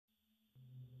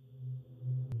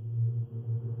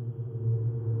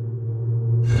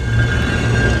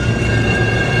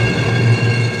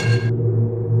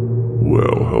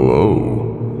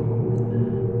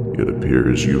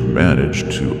appears you've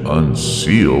managed to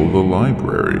unseal the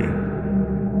library.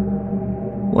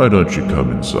 Why don't you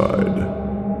come inside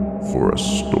for a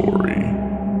story?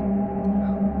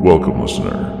 Welcome,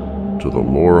 listener, to the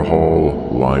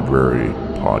Lorehall Library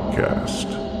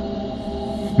Podcast.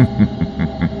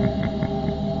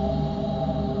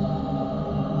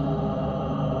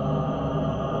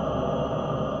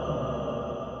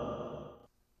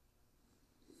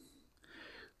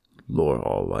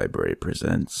 Lorehall Library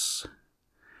presents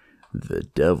The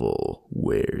Devil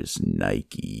Wears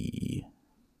Nike.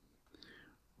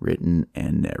 Written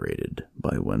and narrated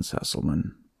by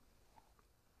S01.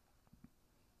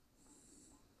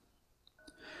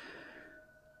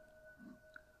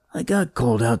 I got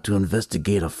called out to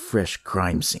investigate a fresh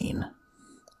crime scene.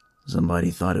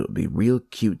 Somebody thought it would be real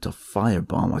cute to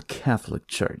firebomb a Catholic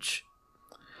church.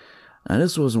 Now,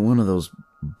 this wasn't one of those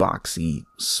boxy,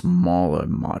 smaller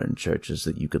modern churches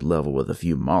that you could level with a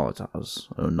few Molotovs.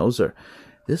 Oh, no, sir.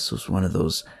 This was one of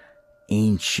those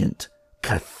ancient,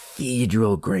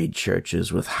 cathedral-grade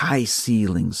churches with high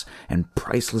ceilings and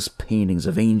priceless paintings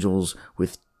of angels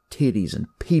with titties and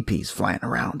pee-pees flying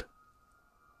around.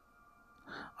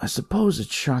 I suppose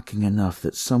it's shocking enough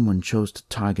that someone chose to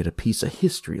target a piece of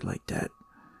history like that.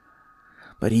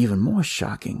 But even more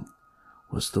shocking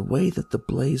was the way that the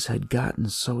blaze had gotten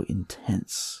so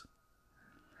intense.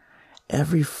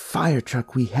 Every fire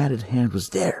truck we had at hand was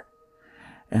there,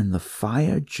 and the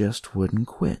fire just wouldn't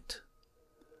quit.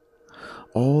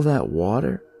 All that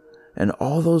water and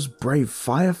all those brave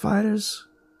firefighters,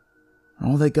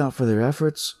 all they got for their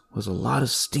efforts was a lot of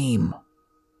steam.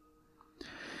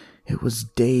 It was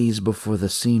days before the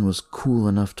scene was cool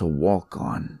enough to walk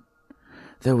on.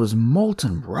 There was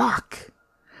molten rock.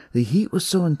 The heat was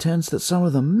so intense that some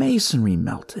of the masonry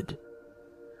melted.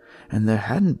 And there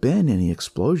hadn't been any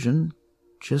explosion,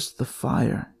 just the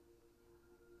fire.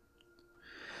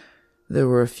 There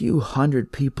were a few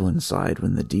hundred people inside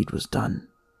when the deed was done.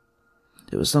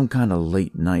 It was some kind of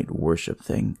late-night worship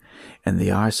thing, and the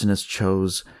arsonist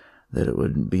chose that it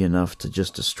wouldn't be enough to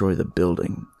just destroy the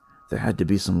building. There had to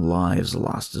be some lives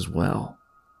lost as well.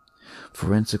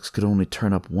 Forensics could only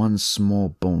turn up one small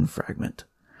bone fragment.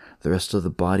 The rest of the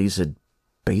bodies had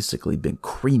basically been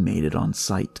cremated on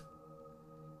site.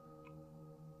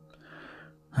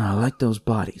 Like those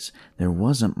bodies, there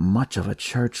wasn't much of a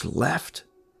church left.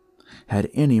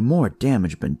 Had any more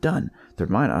damage been done, there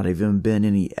might not have even been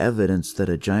any evidence that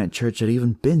a giant church had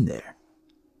even been there.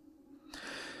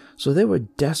 So they were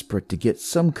desperate to get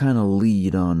some kind of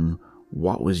lead on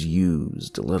what was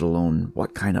used, let alone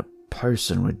what kind of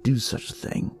person would do such a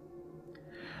thing.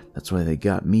 That's why they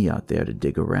got me out there to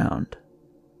dig around.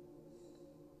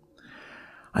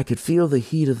 I could feel the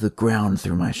heat of the ground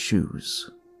through my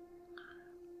shoes.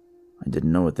 I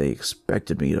didn't know what they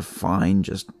expected me to find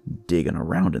just digging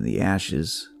around in the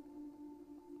ashes.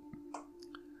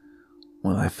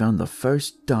 Well, I found the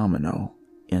first domino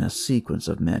in a sequence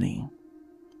of many.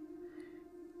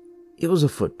 It was a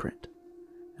footprint,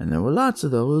 and there were lots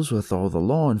of those with all the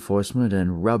law enforcement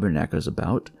and rubberneckers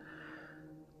about.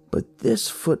 But this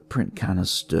footprint kind of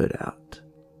stood out.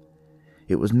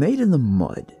 It was made in the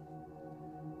mud.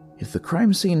 If the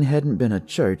crime scene hadn't been a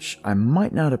church, I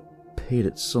might not have paid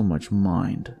it so much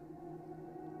mind.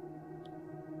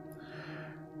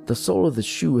 The sole of the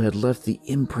shoe had left the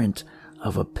imprint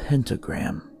of a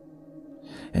pentagram.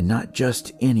 And not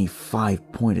just any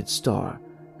 5-pointed star.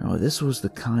 No, this was the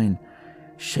kind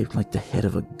shaped like the head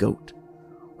of a goat,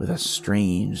 with a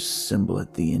strange symbol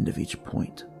at the end of each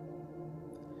point.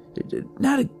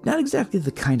 Not exactly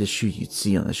the kind of shoe you'd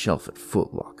see on the shelf at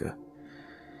Foot Locker.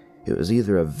 It was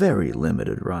either a very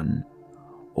limited run,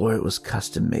 or it was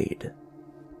custom made.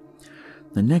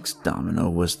 The next domino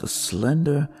was the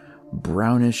slender,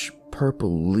 brownish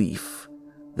purple leaf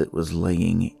that was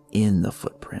laying in the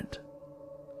footprint.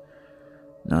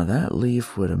 Now that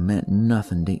leaf would have meant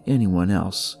nothing to anyone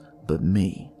else but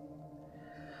me.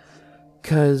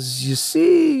 'Cause, you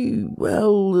see,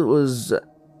 well, it was...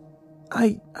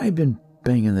 I'd been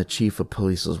banging the chief of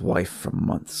police's wife for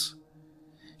months.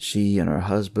 She and her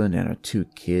husband and her 2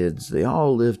 kids, they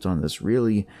all lived on this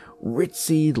really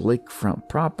ritzy lakefront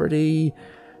property,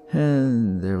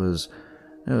 and there was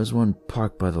one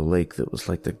park by the lake that was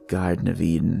like the Garden of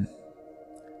Eden.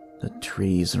 The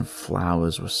trees and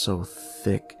flowers were so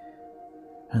thick,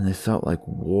 and they felt like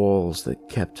walls that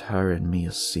kept her and me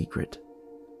a secret,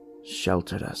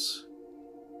 sheltered us.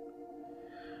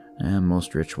 And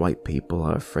most rich white people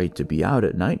are afraid to be out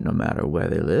at night no matter where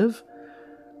they live.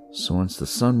 So once the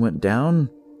sun went down,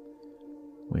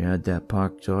 we had that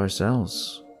park to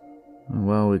ourselves.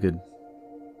 Well, we could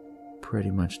pretty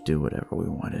much do whatever we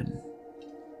wanted.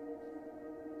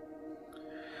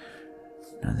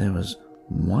 Now, there was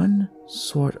one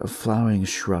sort of flowering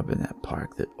shrub in that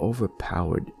park that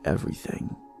overpowered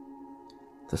everything.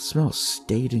 The smell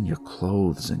stayed in your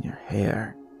clothes and your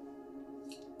hair.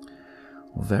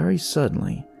 Well, very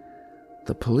suddenly,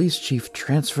 the police chief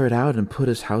transferred out and put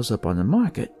his house up on the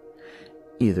market.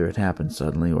 Either it happened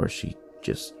suddenly or she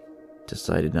just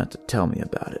decided not to tell me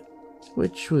about it,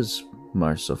 which was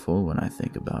merciful when I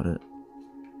think about it.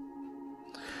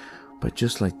 But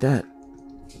just like that,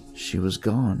 she was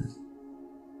gone.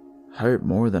 Hurt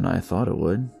more than I thought it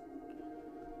would.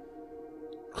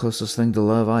 Closest thing to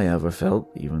love I ever felt,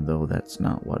 even though that's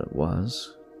not what it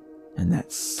was. And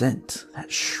that scent,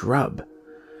 that shrub,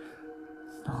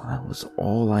 oh, that was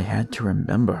all I had to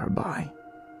remember her by.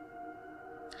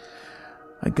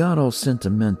 I got all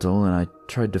sentimental and I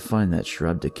tried to find that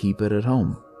shrub to keep it at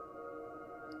home.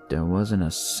 There wasn't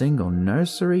a single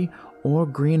nursery or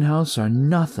greenhouse or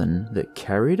nothing that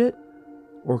carried it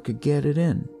or could get it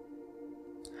in.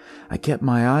 I kept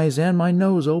my eyes and my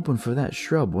nose open for that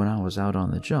shrub when I was out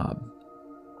on the job.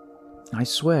 I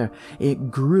swear,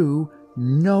 it grew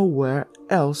nowhere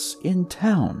else in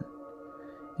town,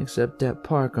 except that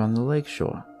park on the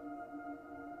lakeshore.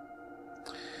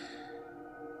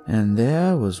 And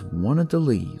there was one of the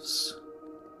leaves,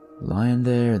 lying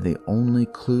there, the only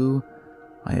clue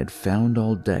I had found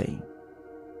all day.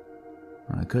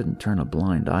 I couldn't turn a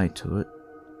blind eye to it.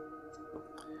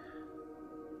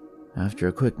 After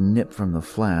a quick nip from the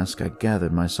flask, I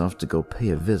gathered myself to go pay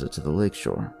a visit to the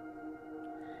lakeshore.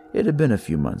 It had been a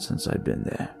few months since I'd been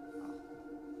there.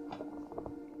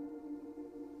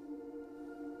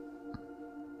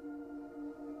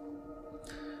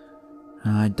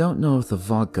 I don't know if the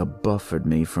vodka buffered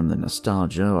me from the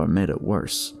nostalgia or made it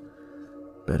worse,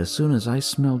 but as soon as I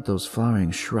smelled those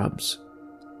flowering shrubs,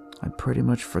 I pretty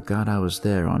much forgot I was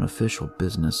there on official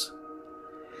business.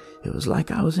 It was like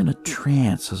I was in a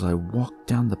trance as I walked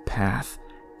down the path,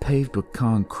 paved with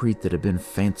concrete that had been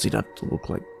fancied up to look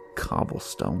like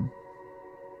cobblestone.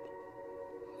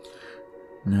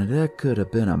 Now, there could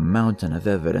have been a mountain of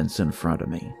evidence in front of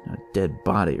me, a dead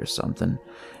body or something,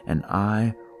 and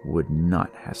I would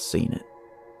not have seen it.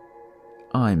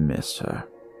 I missed her.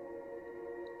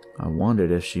 I wondered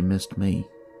if she missed me.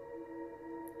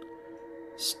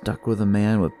 Stuck with a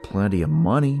man with plenty of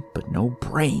money, but no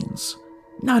brains.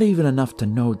 Not even enough to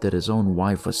know that his own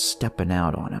wife was stepping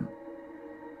out on him.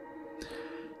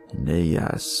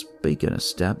 And speaking of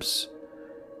steps,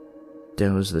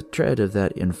 there was the tread of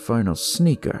that infernal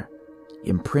sneaker,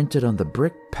 imprinted on the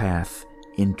brick path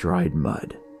in dried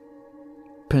mud.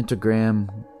 Pentagram,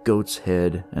 goat's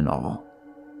head, and all.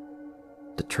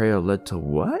 The trail led to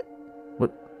what?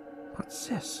 What's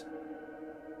this?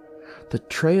 The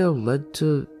trail led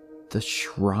to the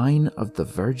shrine of the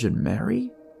Virgin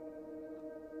Mary?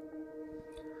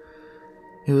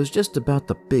 It was just about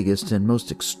the biggest and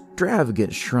most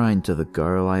extravagant shrine to the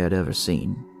girl I had ever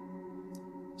seen.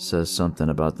 Says something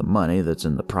about the money that's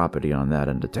in the property on that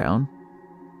end of town.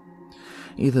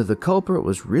 Either the culprit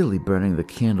was really burning the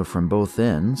candle from both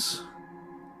ends,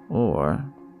 or...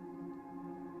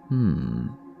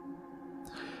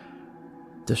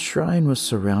 The shrine was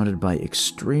surrounded by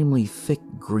extremely thick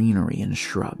greenery and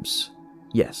shrubs.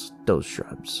 Yes, those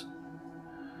shrubs.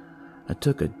 I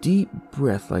took a deep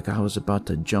breath like I was about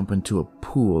to jump into a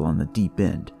pool on the deep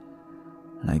end,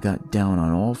 and I got down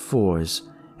on all fours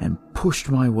and pushed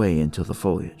my way into the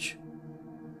foliage.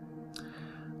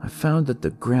 I found that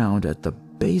the ground at the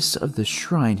base of the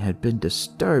shrine had been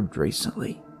disturbed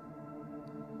recently.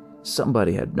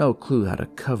 Somebody had no clue how to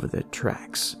cover their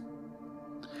tracks.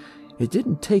 It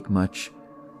didn't take much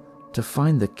to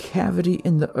find the cavity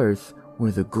in the earth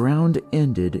where the ground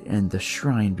ended and the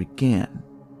shrine began.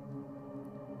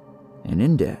 And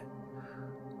in there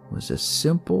was a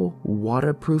simple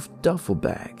waterproof duffel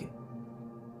bag.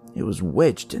 It was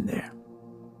wedged in there,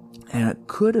 and it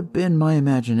could have been my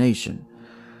imagination,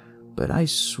 but I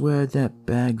swear that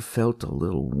bag felt a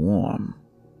little warm.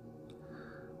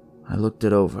 I looked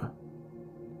it over.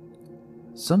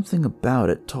 Something about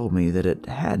it told me that it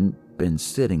hadn't been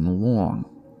sitting long.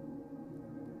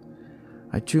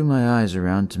 I drew my eyes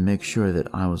around to make sure that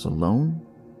I was alone,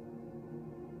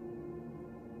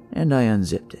 and I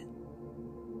unzipped it.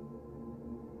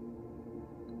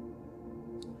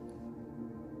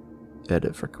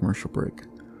 Edit for commercial break.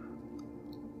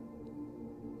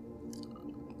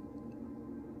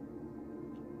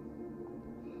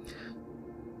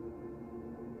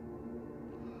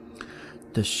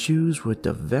 The shoes were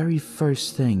the very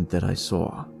first thing that I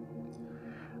saw.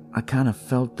 I kind of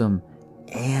felt them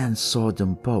and saw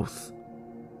them both.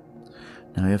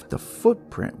 Now, if the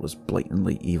footprint was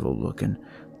blatantly evil looking,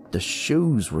 The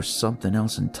shoes were something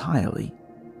else entirely.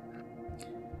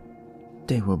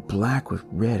 They were black with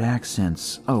red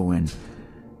accents. Oh, and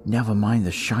never mind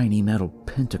the shiny metal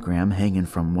pentagram hanging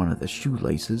from one of the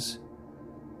shoelaces.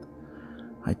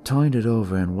 I turned it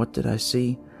over, and what did I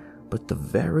see but the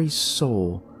very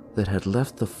sole that had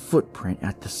left the footprint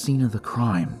at the scene of the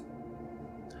crime.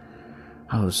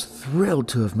 I was thrilled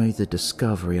to have made the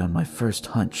discovery on my first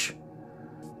hunch.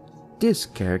 This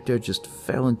character just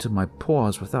fell into my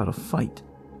paws without a fight.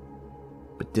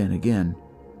 But then again,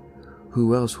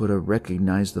 who else would have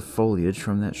recognized the foliage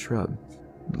from that shrub?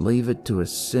 Leave it to a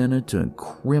sinner to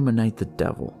incriminate the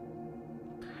devil.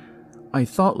 I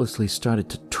thoughtlessly started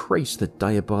to trace the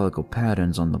diabolical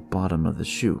patterns on the bottom of the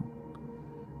shoe.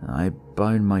 I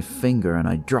burned my finger and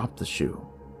I dropped the shoe.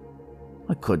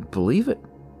 I couldn't believe it.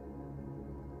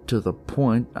 To the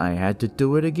point I had to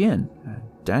do it again.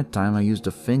 At that time I used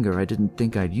a finger I didn't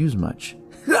think I'd use much.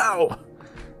 Ow!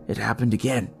 It happened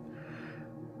again.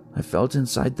 I felt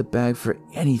inside the bag for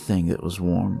anything that was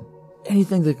warm.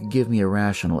 Anything that could give me a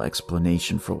rational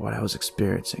explanation for what I was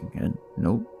experiencing. And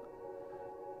nope.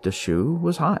 The shoe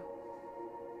was hot.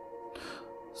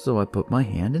 So I put my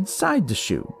hand inside the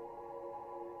shoe.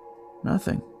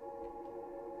 Nothing.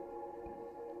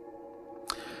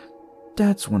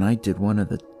 That's when I did one of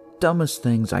the dumbest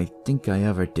things I think I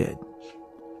ever did.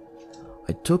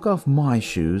 I took off my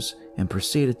shoes and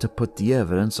proceeded to put the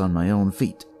evidence on my own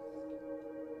feet.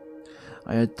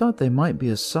 I had thought they might be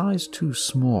a size too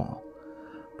small,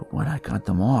 but when I got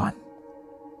them on,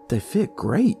 they fit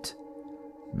great.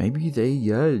 Maybe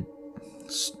they,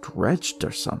 stretched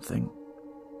or something.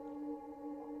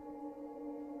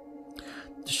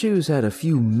 The shoes had a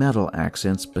few metal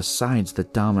accents besides the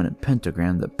dominant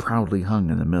pentagram that proudly hung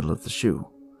in the middle of the shoe.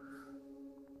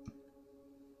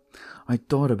 I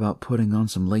thought about putting on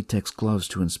some latex gloves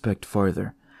to inspect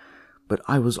further, but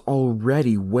I was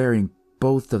already wearing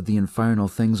both of the infernal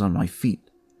things on my feet.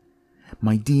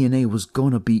 My DNA was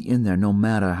gonna be in there no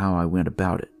matter how I went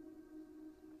about it.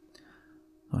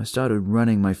 I started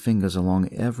running my fingers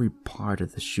along every part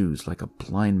of the shoes like a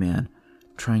blind man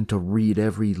trying to read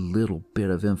every little bit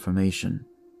of information.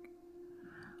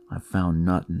 I found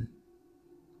nothing.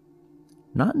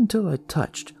 Not until I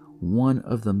touched one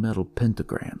of the metal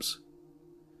pentagrams.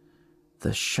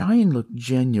 The shine looked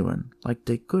genuine, like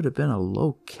they could have been a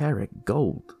low-carat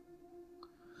gold.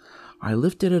 I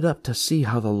lifted it up to see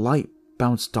how the light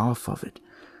bounced off of it,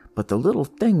 but the little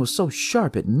thing was so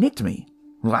sharp it nicked me.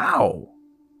 Wow!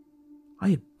 I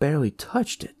had barely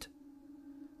touched it.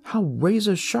 How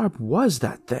razor sharp was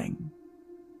that thing?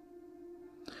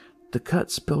 The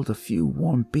cut spilled a few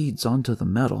warm beads onto the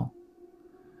metal.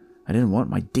 I didn't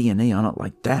want my DNA on it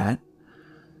like that.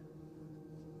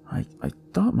 I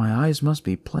thought my eyes must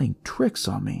be playing tricks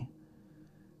on me,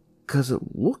 'cause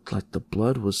it looked like the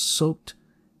blood was soaked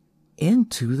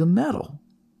into the metal.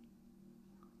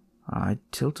 I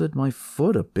tilted my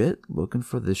foot a bit, looking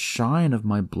for the shine of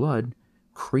my blood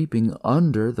creeping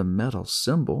under the metal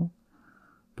symbol,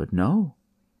 but no,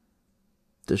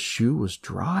 the shoe was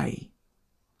dry.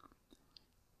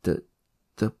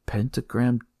 The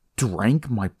pentagram drank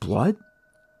my blood?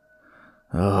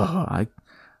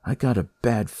 I got a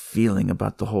bad feeling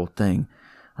about the whole thing,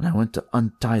 and I went to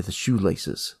untie the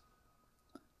shoelaces.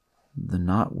 The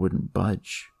knot wouldn't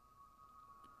budge.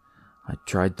 I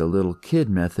tried the little kid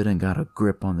method and got a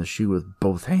grip on the shoe with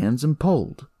both hands and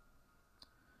pulled.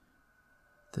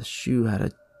 The shoe had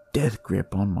a death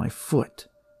grip on my foot.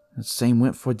 The same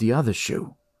went for the other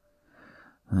shoe.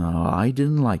 Oh, I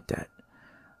didn't like that.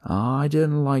 I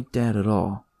didn't like that at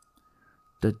all.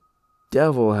 The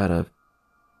devil had a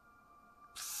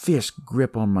fierce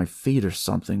grip on my feet or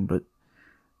something, but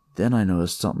then I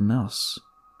noticed something else.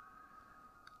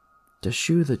 The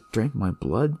shoe that drank my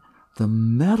blood, the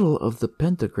metal of the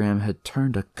pentagram had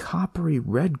turned a coppery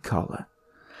red color,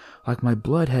 like my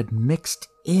blood had mixed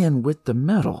in with the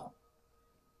metal.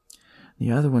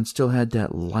 The other one still had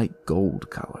that light gold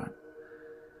color,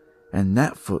 and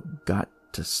that foot got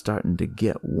to starting to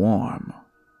get warm.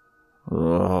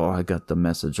 Oh, I got the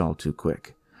message all too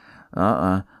quick.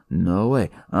 No way,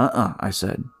 I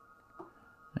said.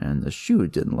 And the shoe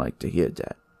didn't like to hear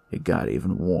that. It got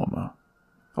even warmer.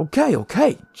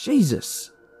 Okay,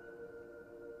 Jesus.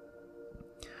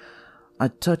 I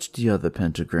touched the other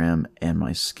pentagram and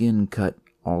my skin cut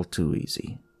all too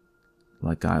easy,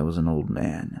 like I was an old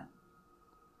man.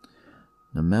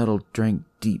 The metal drank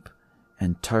deep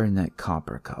and turned that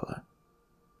copper color.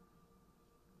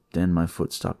 Then my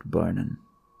foot stopped burning.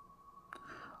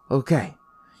 Okay,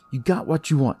 you got what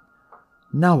you want.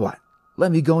 Now what?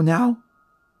 Let me go now?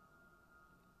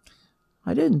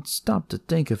 I didn't stop to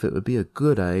think if it would be a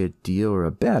good idea or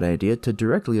a bad idea to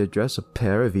directly address a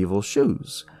pair of evil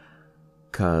shoes.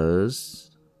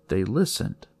 'Cause they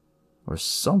listened, or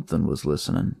something was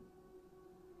listening.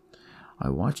 I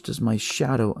watched as my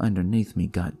shadow underneath me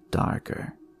got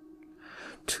darker.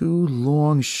 2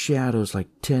 long shadows like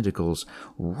tentacles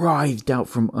writhed out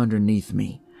from underneath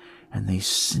me, and they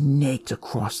snaked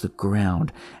across the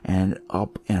ground and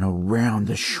up and around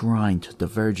the shrine to the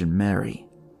Virgin Mary.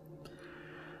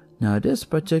 Now, this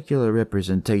particular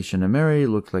representation of Mary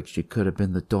looked like she could have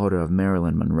been the daughter of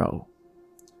Marilyn Monroe.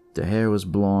 The hair was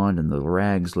blonde and the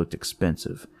rags looked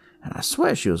expensive, and I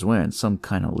swear she was wearing some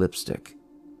kind of lipstick.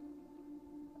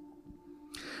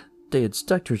 They had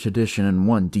stuck to tradition in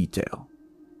one detail.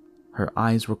 Her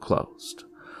eyes were closed.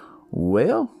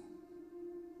 Well,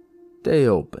 they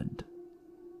opened.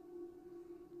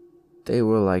 They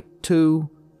were like 2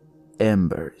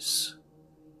 embers.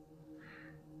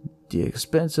 The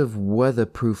expensive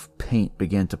weatherproof paint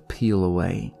began to peel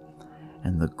away,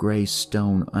 and the gray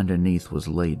stone underneath was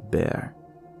laid bare.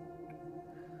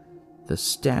 The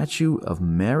statue of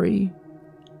Mary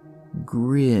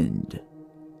grinned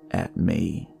at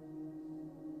me.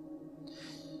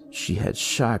 She had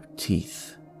sharp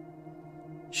teeth.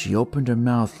 She opened her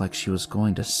mouth like she was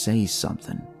going to say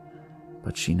something,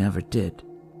 but she never did.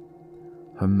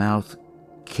 Her mouth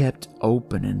kept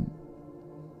opening,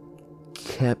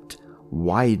 kept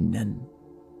widening.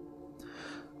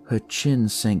 Her chin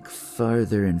sank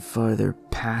further and further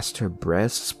past her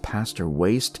breasts, past her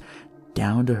waist,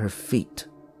 down to her feet.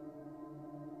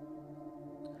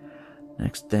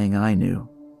 Next thing I knew,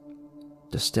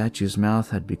 the statue's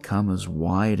mouth had become as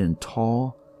wide and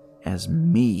tall as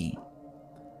me,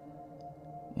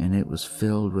 and it was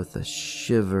filled with a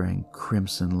shivering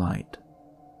crimson light.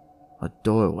 A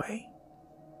doorway.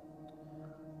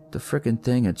 The frickin'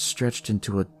 thing had stretched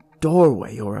into a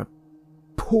doorway or a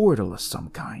portal of some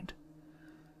kind.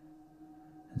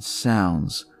 And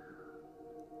sounds,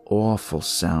 awful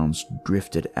sounds,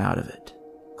 drifted out of it.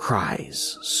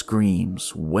 Cries,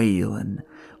 screams, wailing,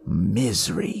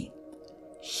 misery.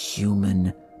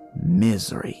 Human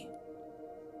misery.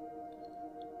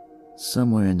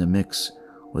 Somewhere in the mix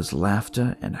was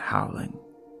laughter and howling.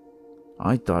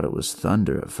 I thought it was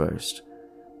thunder at first,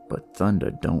 but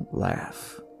thunder don't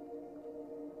laugh.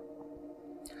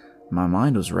 My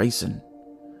mind was racing.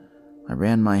 I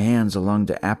ran my hands along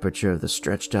the aperture of the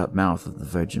stretched out mouth of the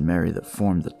Virgin Mary that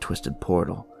formed the twisted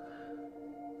portal.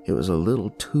 It was a little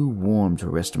too warm to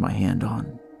rest my hand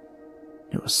on.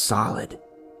 It was solid.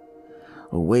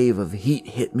 A wave of heat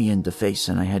hit me in the face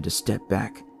and I had to step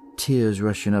back, tears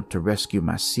rushing up to rescue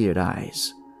my seared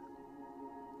eyes.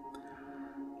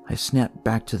 I snapped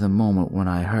back to the moment when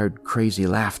I heard crazy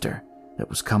laughter that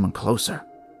was coming closer.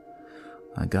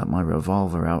 I got my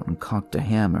revolver out and cocked a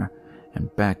hammer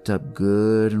and backed up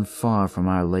good and far from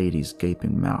Our Lady's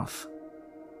gaping mouth.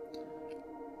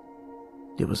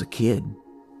 It was a kid,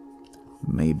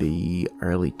 maybe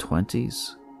early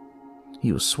 20s.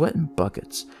 He was sweating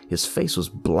buckets. His face was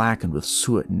blackened with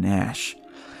soot and ash.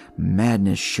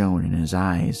 Madness shone in his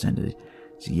eyes and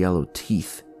his yellow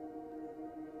teeth.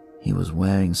 He was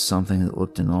wearing something that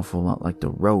looked an awful lot like the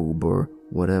robe or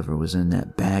whatever was in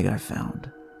that bag I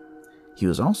found. He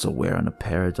was also wearing a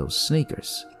pair of those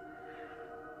sneakers.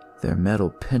 Their metal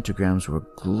pentagrams were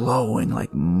glowing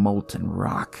like molten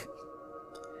rock.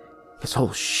 His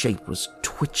whole shape was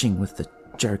twitching with the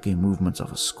jerky movements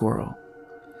of a squirrel.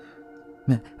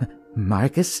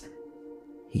 Marcus?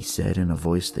 He said in a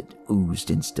voice that oozed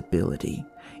instability.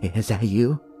 Is that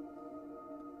you?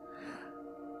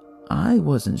 I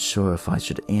wasn't sure if I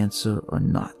should answer or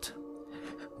not.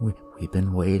 We've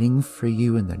been waiting for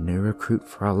you and the new recruit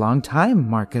for a long time,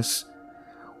 Marcus.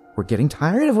 We're getting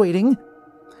tired of waiting.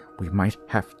 We might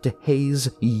have to haze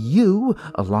you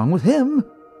along with him.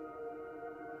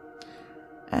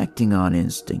 Acting on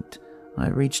instinct, I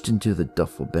reached into the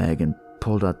duffel bag and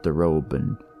pulled out the robe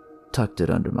and tucked it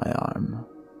under my arm.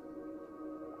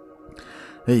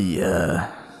 Hey,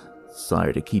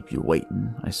 sorry to keep you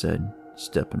waiting, I said,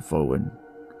 stepping forward.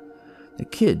 The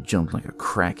kid jumped like a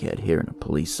crackhead hearing a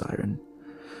police siren.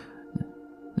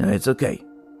 No, it's okay.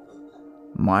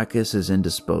 Marcus is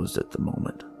indisposed at the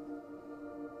moment.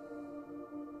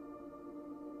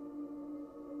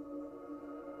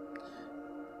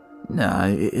 Nah,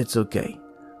 it's okay.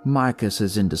 Marcus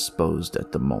is indisposed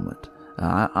at the moment.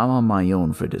 I'm on my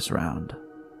own for this round.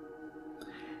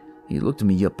 He looked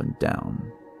me up and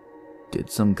down, did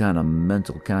some kind of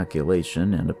mental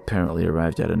calculation, and apparently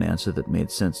arrived at an answer that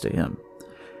made sense to him.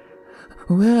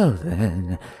 Well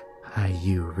then, are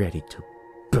you ready to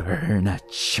burn a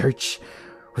church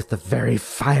with the very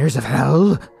fires of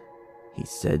hell?" he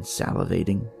said,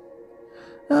 salivating.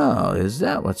 "Oh, is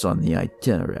that what's on the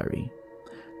itinerary?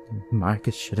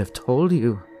 Marcus should have told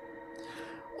you."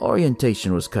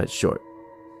 Orientation was cut short.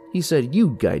 He said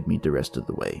you'd guide me the rest of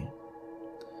the way.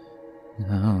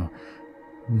 "No,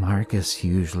 Marcus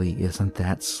usually isn't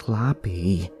that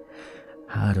sloppy.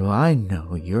 How do I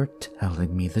know you're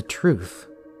telling me the truth?"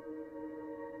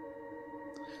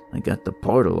 "I got the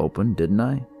portal open, didn't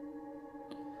I?"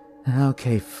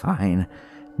 "Okay, fine.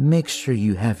 Make sure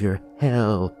you have your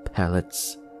hell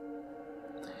pellets."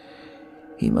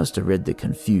 He must have read the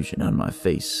confusion on my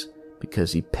face,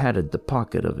 because he patted the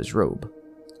pocket of his robe.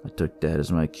 I took that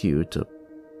as my cue to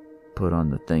put on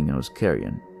the thing I was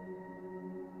carrying.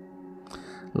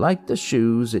 Like the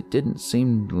shoes, it didn't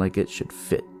seem like it should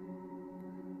fit.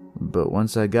 But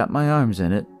once I got my arms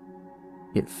in it,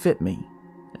 it fit me,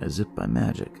 as if by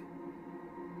magic.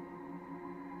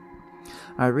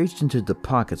 I reached into the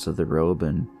pockets of the robe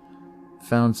and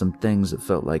found some things that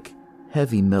felt like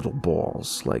heavy metal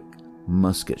balls, like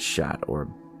musket shot or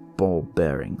ball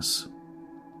bearings.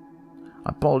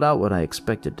 I pulled out what I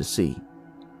expected to see,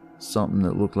 something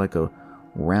that looked like a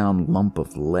round lump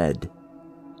of lead.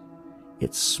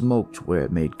 It smoked where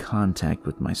it made contact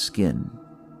with my skin.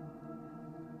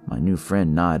 My new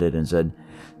friend nodded and said,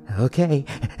 "Okay,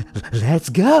 let's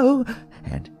go,"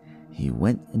 and he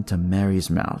went into Mary's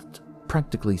mouth,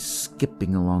 practically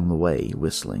skipping along the way,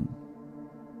 whistling.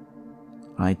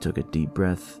 I took a deep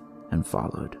breath and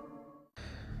followed.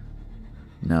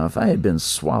 Now, if I had been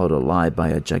swallowed alive by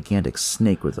a gigantic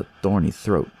snake with a thorny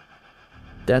throat,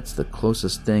 that's the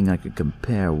closest thing I could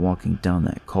compare walking down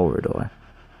that corridor.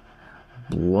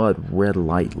 Blood-red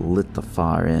light lit the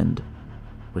far end,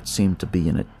 which seemed to be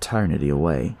an eternity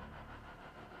away.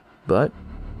 But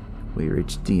we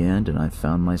reached the end, and I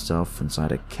found myself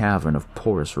inside a cavern of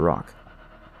porous rock,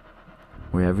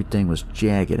 where everything was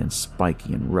jagged and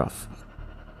spiky and rough.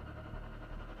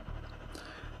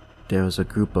 There was a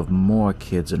group of more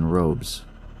kids in robes.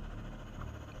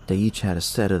 They each had a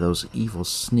set of those evil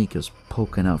sneakers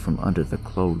poking out from under their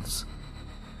clothes.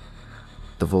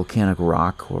 The volcanic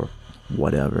rock, or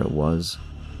whatever it was,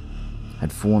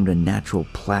 had formed a natural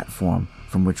platform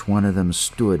from which one of them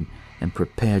stood and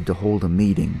prepared to hold a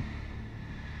meeting.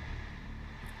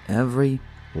 Every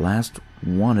last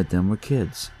one of them were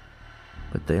kids,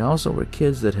 but they also were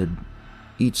kids that had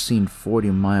each seen 40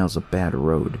 miles of bad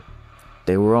road.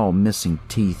 They were all missing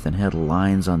teeth and had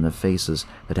lines on their faces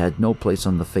that had no place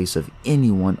on the face of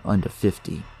anyone under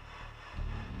 50.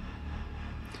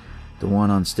 The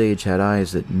one on stage had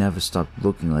eyes that never stopped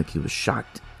looking like he was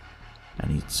shocked,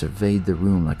 and he surveyed the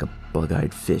room like a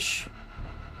bug-eyed fish.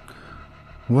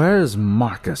 "Where's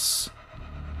Marcus?"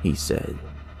 he said.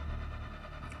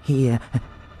 He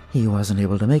wasn't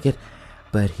able to make it,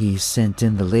 but he sent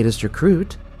in the latest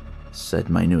recruit," said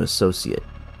my new associate,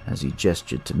 as he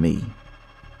gestured to me.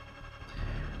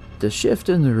 The shift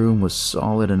in the room was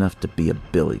solid enough to be a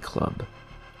billy club.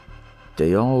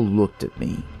 They all looked at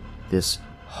me, this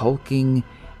hulking,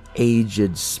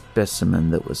 aged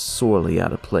specimen that was sorely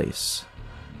out of place.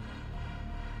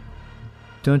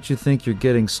 "Don't you think you're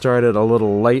getting started a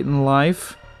little late in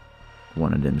life?"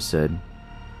 one of them said.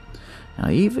 Now,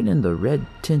 even in the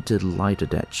red-tinted light of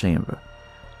that chamber,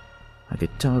 I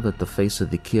could tell that the face of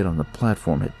the kid on the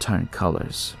platform had turned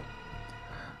colors.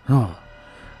 "Oh,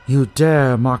 you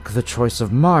dare mock the choice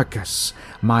of Marcus,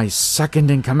 my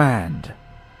second-in-command!"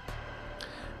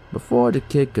 Before the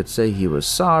kid could say he was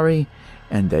sorry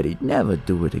and that he'd never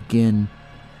do it again,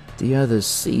 the others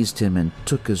seized him and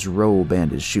took his robe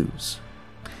and his shoes.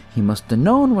 He must have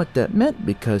known what that meant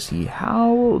because he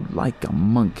howled like a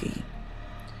monkey.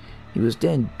 He was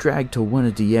then dragged to one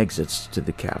of the exits to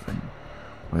the cavern,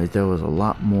 where there was a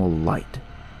lot more light,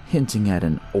 hinting at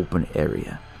an open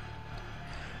area.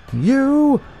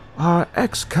 "You are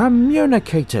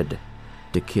excommunicated,"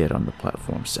 the kid on the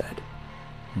platform said.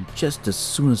 And just as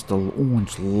soon as the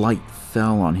orange light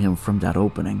fell on him from that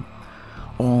opening,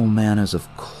 all manners of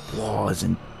claws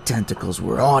and tentacles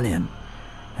were on him,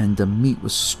 and the meat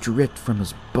was stripped from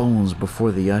his bones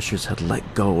before the ushers had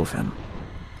let go of him.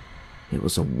 It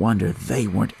was a wonder they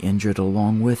weren't injured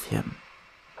along with him.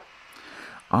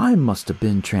 I must have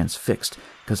been transfixed,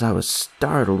 because I was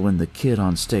startled when the kid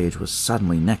on stage was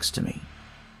suddenly next to me,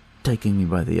 taking me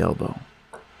by the elbow.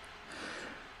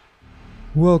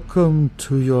 "Welcome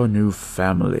to your new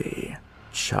family,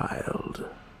 child,"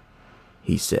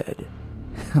 he said.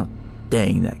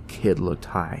 Dang, that kid looked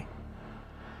high.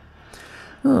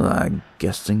 "Well, I'm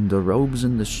guessing the robes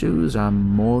and the shoes are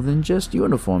more than just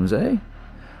uniforms, eh?"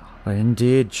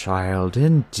 "Indeed, child,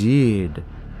 indeed.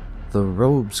 The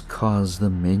robes cause the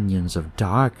minions of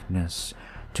darkness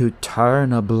to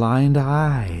turn a blind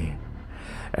eye.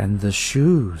 And the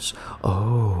shoes,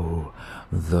 oh,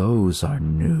 those are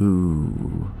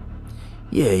new.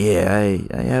 Yeah,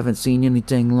 I haven't seen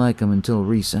anything like them until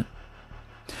recent.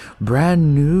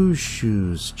 Brand new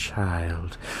shoes,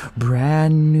 child.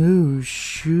 Brand new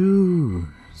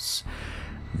shoes.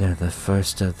 They're the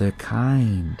first of their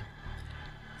kind.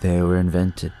 They were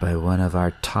invented by one of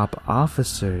our top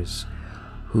officers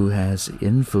who has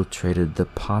infiltrated the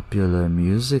popular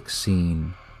music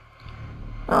scene.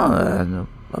 Oh,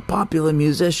 a popular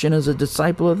musician is a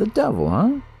disciple of the devil,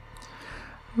 huh?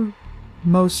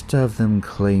 Most of them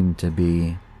claim to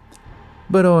be,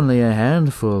 but only a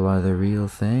handful are the real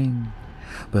thing.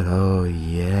 But oh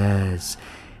yes,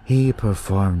 he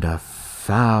performed a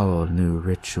foul new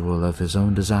ritual of his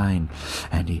own design,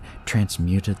 and he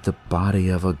transmuted the body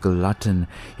of a glutton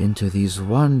into these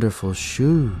wonderful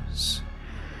shoes.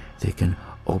 They can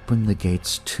open the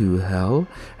gates to hell,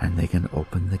 and they can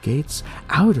open the gates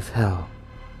out of hell.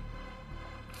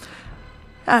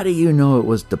 How do you know it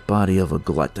was the body of a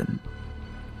glutton?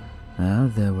 Well,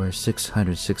 there were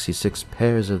 666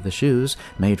 pairs of the shoes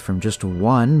made from just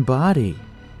one body.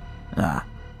 Ah,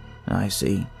 I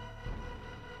see.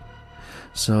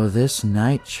 So this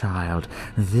night, child,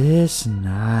 this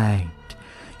night,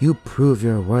 you prove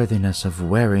your worthiness of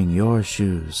wearing your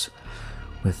shoes.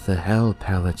 With the hell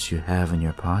pellets you have in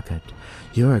your pocket,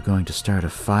 you are going to start a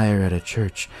fire at a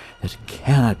church that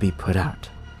cannot be put out.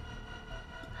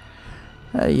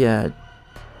 I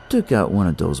took out one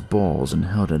of those balls and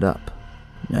held it up.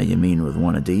 Now you mean with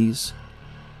one of these?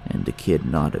 And the kid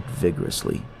nodded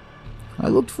vigorously. I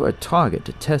looked for a target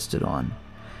to test it on,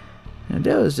 and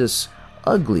there was this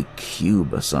ugly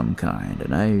cube of some kind,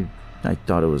 and I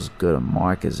thought it was as good a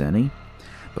mark as any.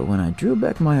 But when I drew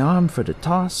back my arm for the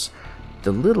toss,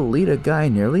 the little leader guy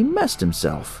nearly messed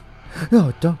himself.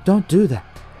 No, don't do that.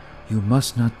 You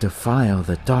must not defile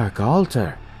the dark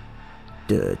altar.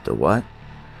 The what?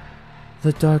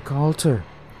 The dark altar.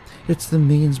 It's the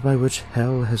means by which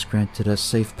hell has granted us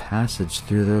safe passage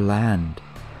through their land.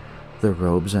 The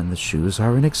robes and the shoes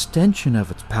are an extension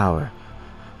of its power.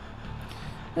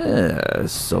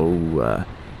 So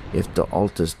if the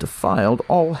altar's defiled,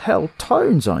 all hell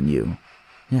turns on you.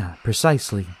 Yeah,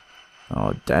 precisely.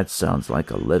 Oh, that sounds like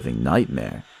a living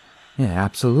nightmare. Yeah,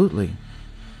 absolutely.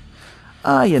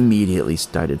 I immediately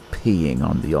started peeing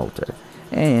on the altar,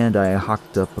 and I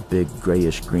hocked up a big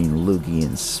grayish-green loogie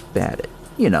and spat it.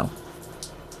 You know,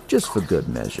 just for good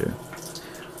measure.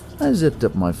 I zipped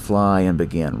up my fly and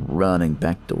began running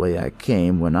back the way I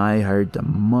came when I heard the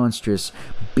monstrous,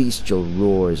 bestial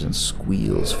roars and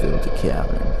squeals fill the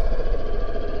cavern.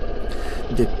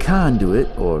 The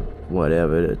conduit, or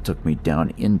whatever that took me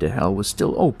down into hell, was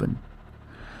still open.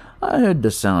 I heard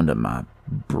the sound of my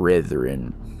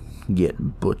brethren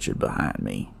getting butchered behind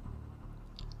me.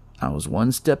 I was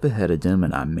one step ahead of them,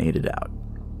 and I made it out.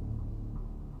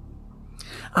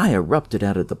 I erupted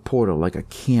out of the portal like a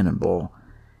cannonball,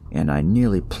 and I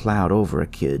nearly plowed over a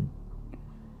kid.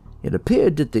 It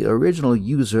appeared that the original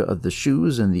user of the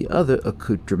shoes and the other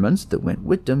accoutrements that went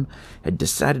with them had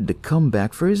decided to come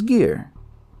back for his gear.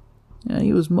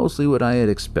 He was mostly what I had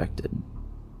expected.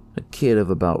 A kid of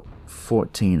about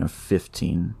 14 or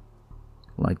 15.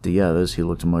 Like the others, he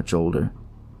looked much older.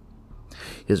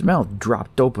 His mouth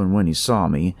dropped open when he saw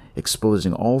me,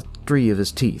 exposing all 3 of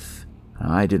his teeth.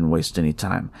 I didn't waste any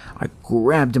time. I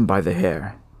grabbed him by the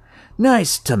hair.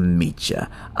 "Nice to meet ya.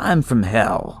 I'm from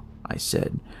hell," I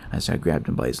said, as I grabbed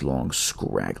him by his long,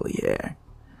 scraggly hair.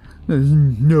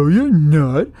 "No, you're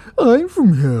not. I'm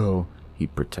from hell," he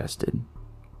protested.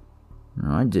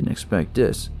 I didn't expect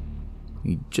this.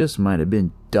 He just might have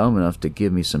been dumb enough to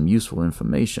give me some useful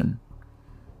information.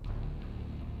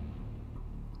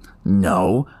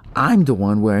 "No, I'm the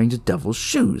one wearing the devil's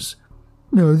shoes."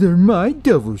 "No, they're my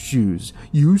devil's shoes.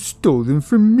 You stole them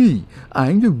from me.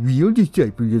 I'm the real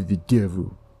disciple of the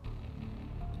devil."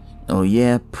 "Oh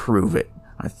yeah, prove it."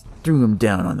 I threw him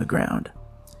down on the ground.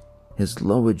 His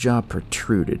lower jaw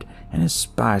protruded, and his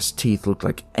sparse teeth looked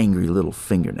like angry little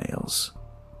fingernails.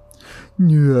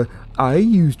 "I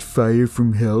used fire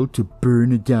from hell to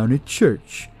burn down a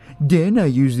church. Then I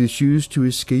used the shoes to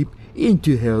escape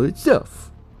into hell itself."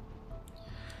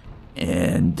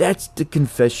 "And that's the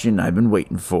confession I've been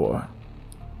waiting for.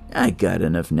 I got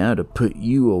enough now to put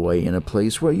you away in a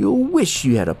place where you'll wish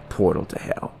you had a portal to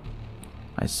hell,"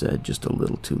 I said, just a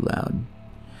little too loud.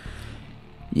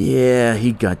 Yeah,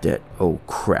 he got that "oh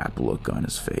crap" look on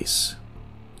his face.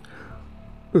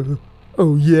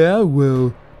 Oh yeah,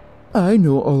 well, I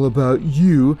know all about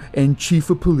you and Chief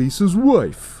of Police's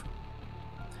wife."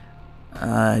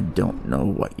 I don't know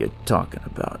what you're talking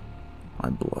about, I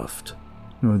bluffed.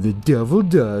 Oh, the devil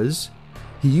does.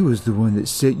 He was the one that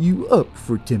set you up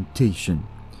for temptation.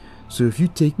 So if you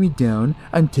take me down,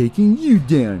 I'm taking you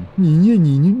down.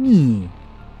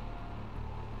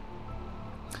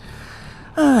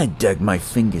 I dug my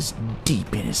fingers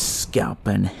deep in his scalp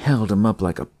and held him up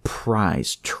like a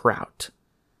prize trout.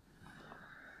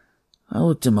 I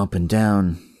looked him up and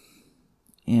down,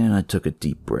 and I took a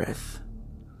deep breath.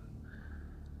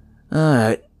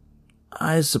 Alright,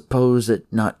 I suppose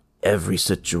that not every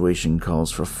situation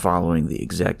calls for following the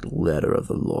exact letter of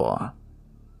the law.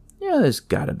 Yeah, there's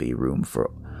gotta be room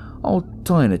for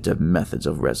alternative methods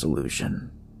of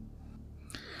resolution.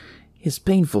 His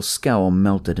painful scowl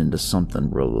melted into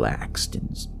something relaxed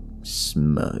and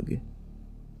smug.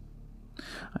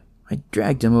 I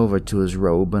dragged him over to his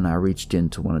robe, and I reached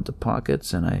into one of the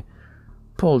pockets and I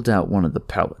pulled out one of the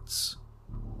pellets.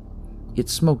 It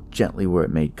smoked gently where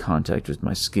it made contact with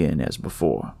my skin as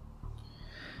before.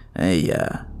 Hey,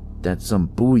 that's some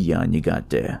bouillon you got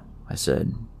there, I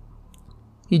said.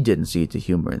 He didn't see the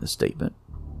humor in the statement.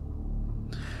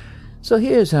 So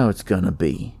here's how it's gonna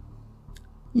be.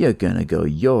 You're gonna go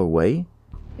your way,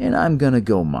 and I'm gonna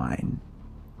go mine,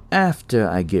 after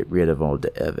I get rid of all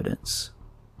the evidence.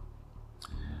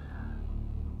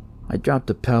 I dropped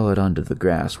the pellet onto the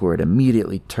grass, where it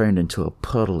immediately turned into a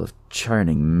puddle of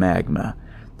churning magma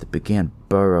that began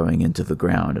burrowing into the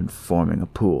ground and forming a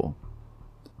pool.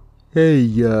 Hey,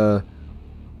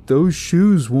 those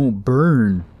shoes won't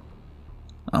burn.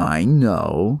 I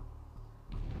know.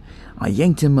 I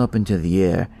yanked him up into the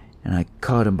air, and I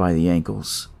caught him by the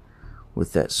ankles.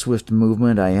 With that swift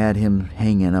movement, I had him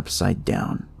hanging upside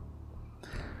down.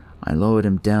 I lowered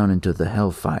him down into the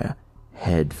hellfire,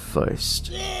 head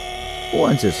first.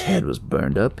 Once his head was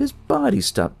burned up, his body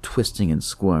stopped twisting and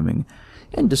squirming,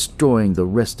 and destroying the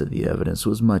rest of the evidence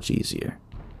was much easier.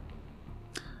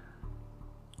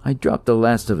 I dropped the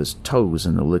last of his toes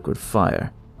in the liquid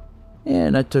fire,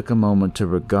 and I took a moment to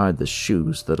regard the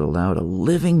shoes that allowed a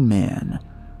living man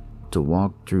to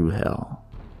walk through hell.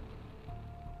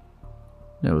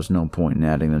 There was no point in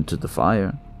adding them to the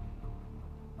fire.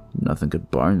 Nothing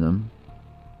could burn them.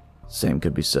 Same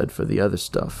could be said for the other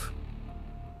stuff.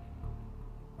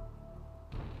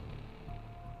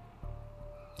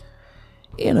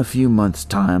 In a few months'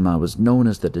 time, I was known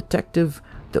as the detective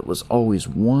that was always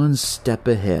one step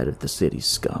ahead of the city's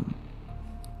scum.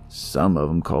 Some of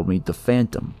them called me the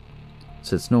Phantom,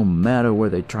 since no matter where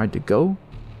they tried to go,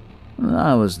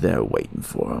 I was there waiting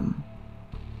for them.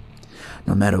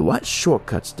 No matter what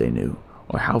shortcuts they knew,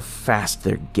 or how fast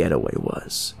their getaway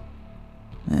was,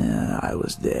 I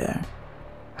was there.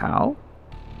 How?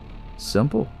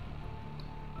 Simple.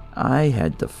 I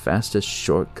had the fastest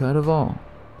shortcut of all.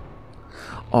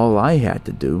 All I had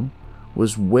to do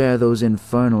was wear those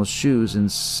infernal shoes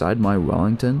inside my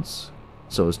Wellingtons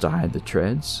so as to hide the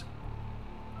treads.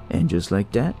 And just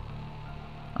like that,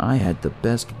 I had the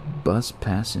best bus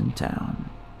pass in town.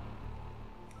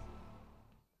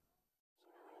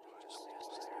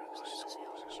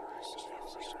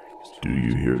 Do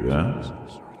you hear that?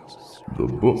 The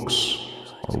books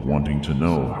are wanting to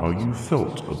know how you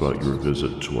felt about your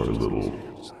visit to our little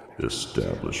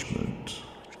establishment.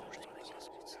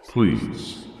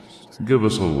 Please, give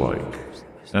us a like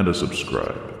and a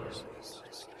subscribe.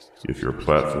 If your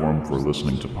platform for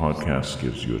listening to podcasts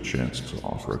gives you a chance to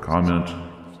offer a comment,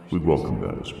 we'd welcome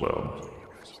that as well.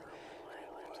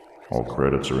 All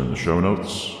credits are in the show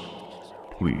notes.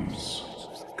 Please,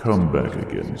 come back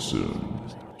again soon.